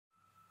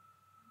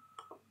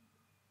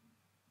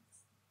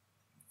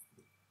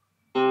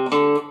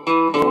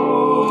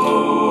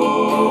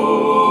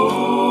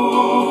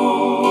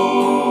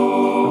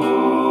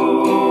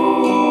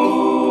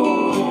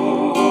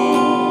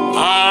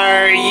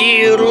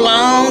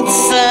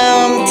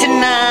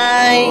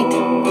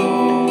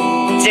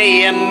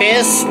you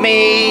miss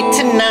me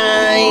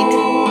tonight?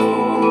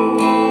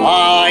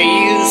 Are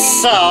you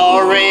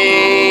sorry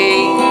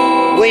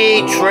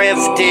we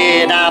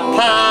drifted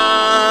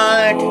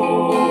apart?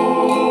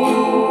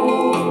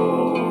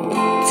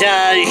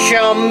 Does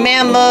your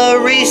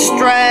memory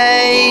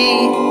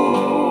stray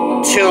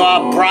to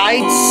a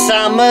bright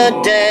summer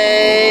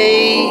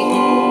day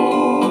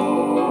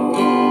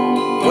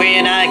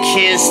when I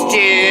kissed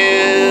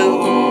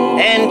you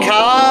and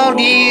called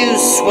you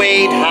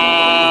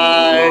sweetheart?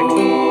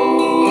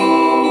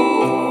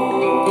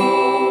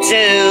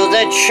 Do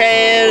the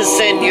chairs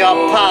in your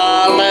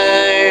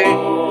parlor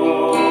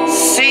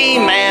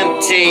seem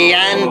empty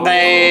and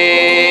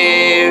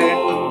bare?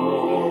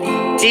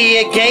 Do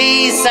you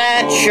gaze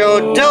at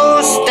your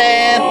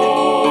doorstep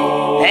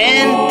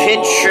and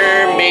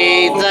picture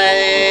me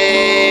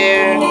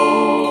there?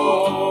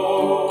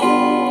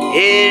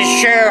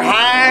 Is your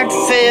heart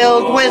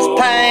filled with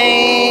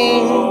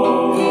pain?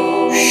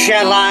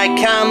 Shall I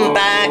come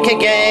back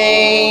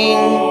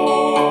again?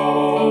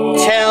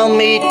 Tell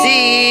me,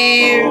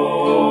 dear,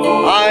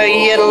 are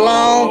you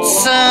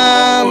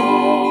lonesome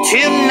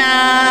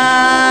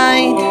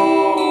tonight?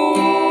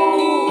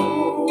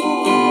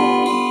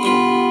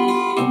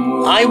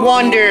 I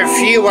wonder if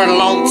you are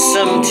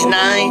lonesome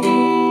tonight.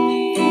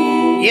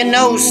 You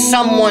know,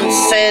 someone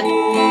said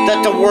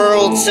that the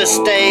world's a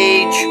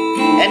stage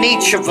and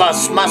each of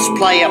us must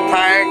play a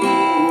part.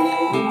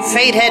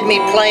 Fate had me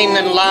playing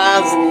in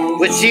love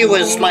with you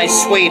as my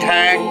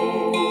sweetheart.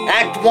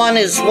 Act 1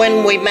 is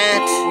when we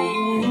met.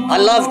 I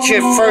loved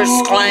your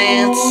first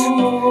glance.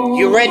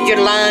 You read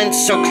your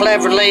lines so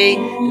cleverly,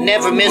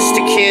 never missed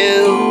a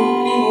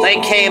cue.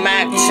 Then came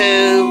Act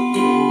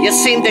 2. You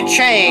seemed to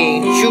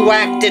change, you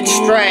acted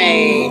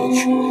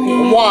strange.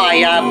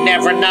 Why, I've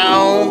never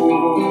known.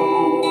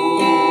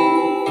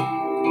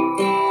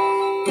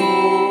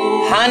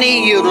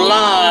 Honey, you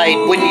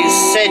lied when you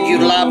said you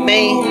loved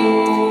me,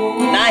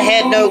 and I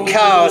had no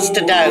cause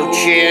to doubt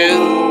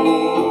you.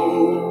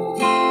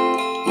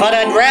 But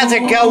I'd rather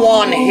go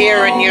on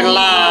hearing your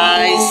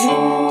lies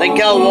than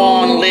go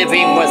on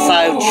living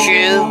without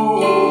you.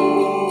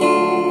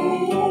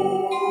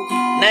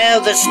 Now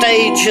the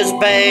stage is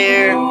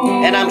bare,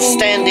 and I'm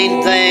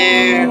standing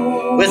there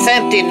with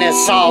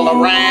emptiness all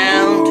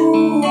around.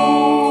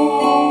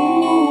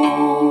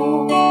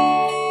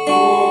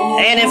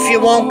 And if you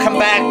won't come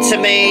back to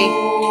me,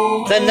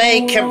 then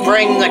they can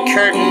bring the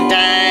curtain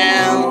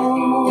down.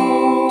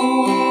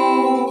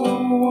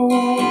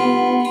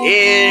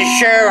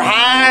 Is your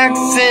heart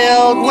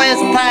filled with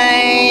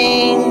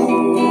pain?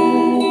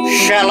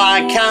 Shall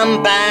I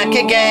come back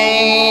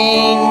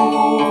again?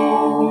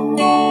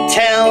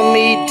 Tell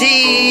me,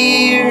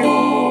 dear,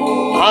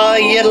 are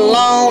you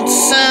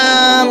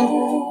lonesome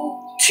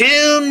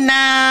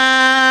tonight?